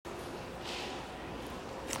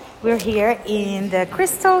We're here in the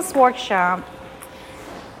Crystals Workshop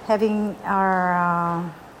having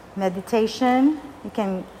our meditation.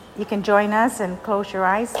 You can join us and close your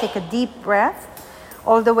eyes. Take a deep breath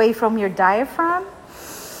all the way from your diaphragm.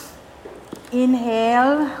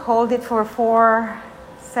 Inhale, hold it for 4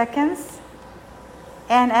 seconds,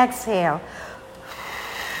 and exhale.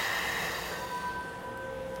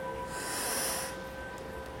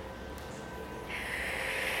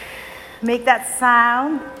 Make that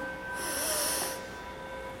sound.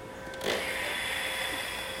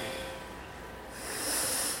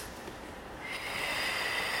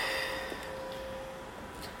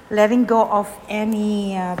 Letting go of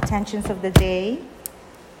any tensions of the day.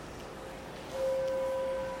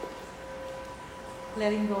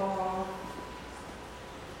 Letting go of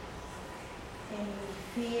any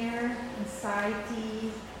fear,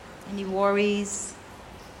 anxiety, any worries.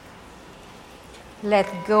 Let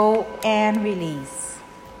go and release.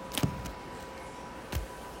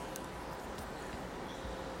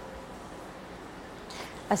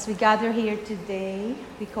 As we gather here today,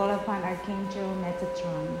 we call upon Archangel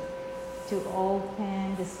Metatron to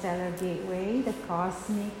open the stellar gateway, the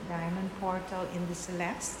cosmic diamond portal in the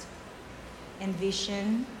celeste.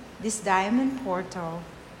 Envision this diamond portal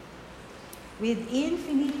with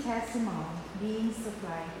infinitesimal beings of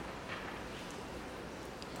light.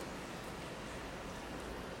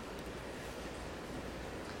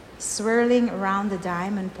 Swirling around the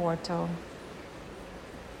diamond portal.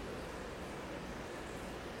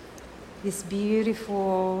 This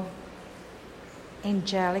beautiful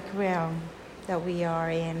angelic realm that we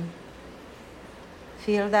are in.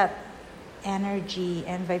 Feel that energy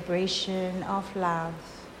and vibration of love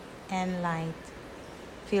and light.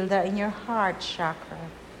 Feel that in your heart chakra.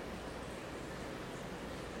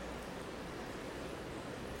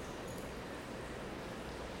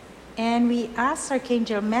 And we ask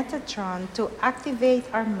Archangel Metatron to activate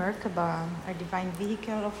our Merkaba, our divine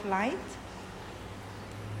vehicle of light,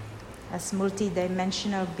 as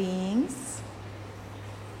multidimensional beings,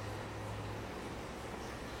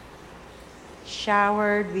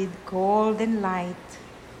 showered with golden light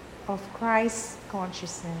of Christ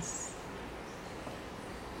consciousness.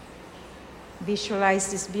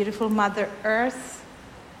 Visualize this beautiful Mother Earth,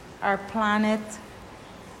 our planet,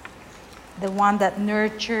 the one that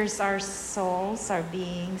nurtures our souls, our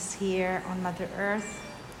beings here on Mother Earth.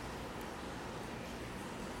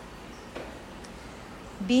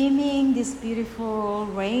 Beaming this beautiful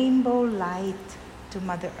rainbow light to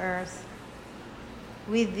Mother Earth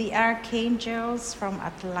with the archangels from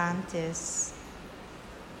Atlantis.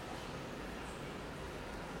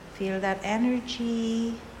 Feel that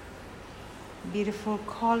energy, beautiful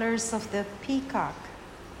colors of the peacock.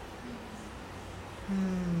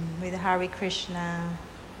 With Hare Krishna.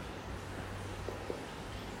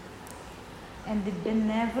 And the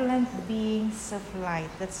benevolent beings of light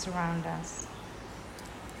that surround us.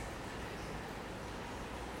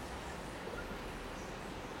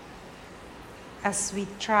 As we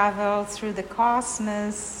travel through the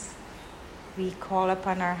cosmos, we call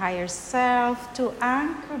upon our higher self to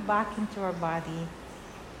anchor back into our body.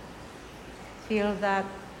 Feel that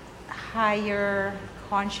higher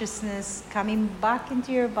consciousness coming back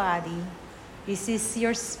into your body. This is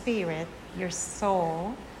your spirit, your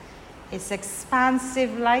soul. It's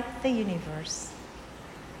expansive like the universe,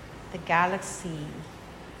 the galaxy.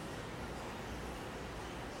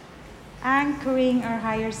 Anchoring our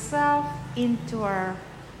higher self into our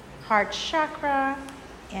heart chakra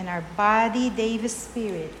and our body, Deva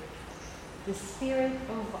spirit, the spirit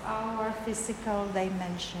of our physical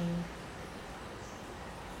dimension.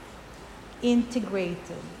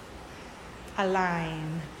 Integrated,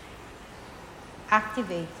 aligned,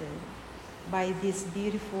 activated by these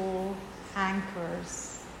beautiful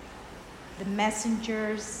anchors. The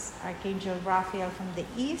messengers, Archangel Raphael from the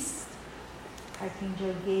east,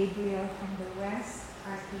 Archangel Gabriel from the west,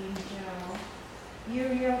 Archangel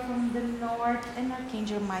Uriel from the north, and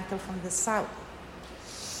Archangel Michael from the south.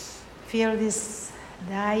 Feel this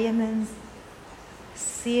diamond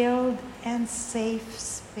sealed and safe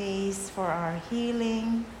space for our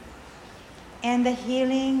healing and the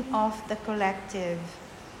healing of the collective.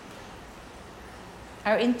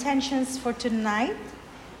 Our intentions for tonight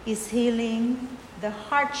is healing the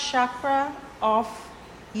heart chakra of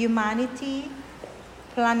humanity,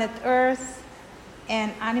 planet Earth,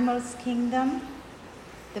 and animals kingdom,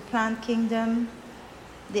 the plant kingdom,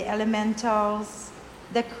 the elementals,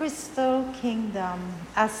 the crystal kingdom,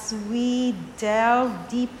 as we delve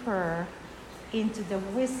deeper into the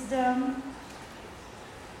wisdom,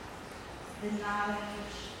 the knowledge,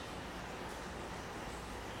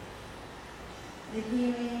 the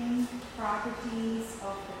healing properties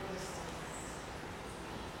of the crystals.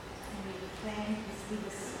 And we thank the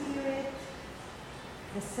Spirit,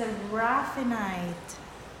 the Seraphinite,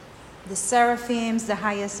 the Seraphims, the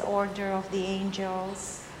highest order of the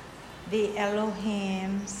angels, the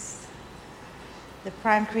Elohims, the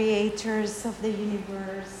prime creators of the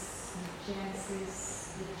universe, the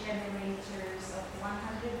Genesis, the generators of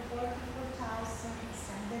 144,000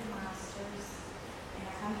 ascended masters and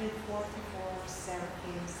 144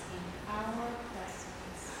 seraphims in our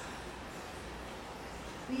presence.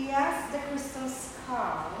 We ask the crystal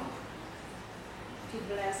skull to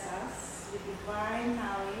bless us with divine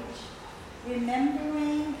knowledge,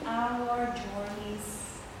 remembering our journeys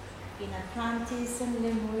in Atlantis and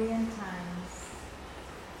Lemurian times.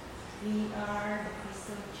 We are the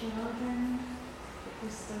crystal children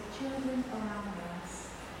around us,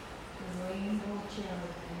 the rainbow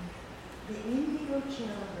children, the indigo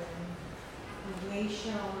children, the gray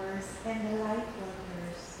showers, and the light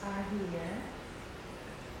workers are here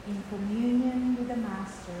in communion with the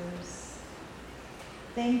masters.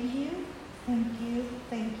 Thank you, thank you,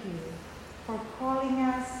 thank you for calling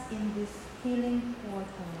us in this healing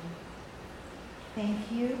portal.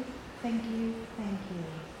 Thank you, thank you, thank you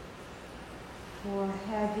for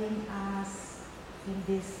having us in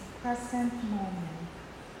this present moment.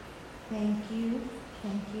 Thank you,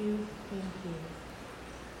 thank you, thank you,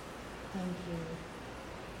 thank you.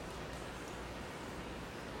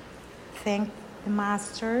 Thank the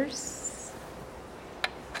masters,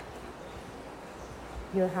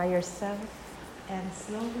 your higher self, and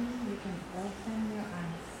slowly you can open your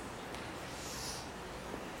eyes.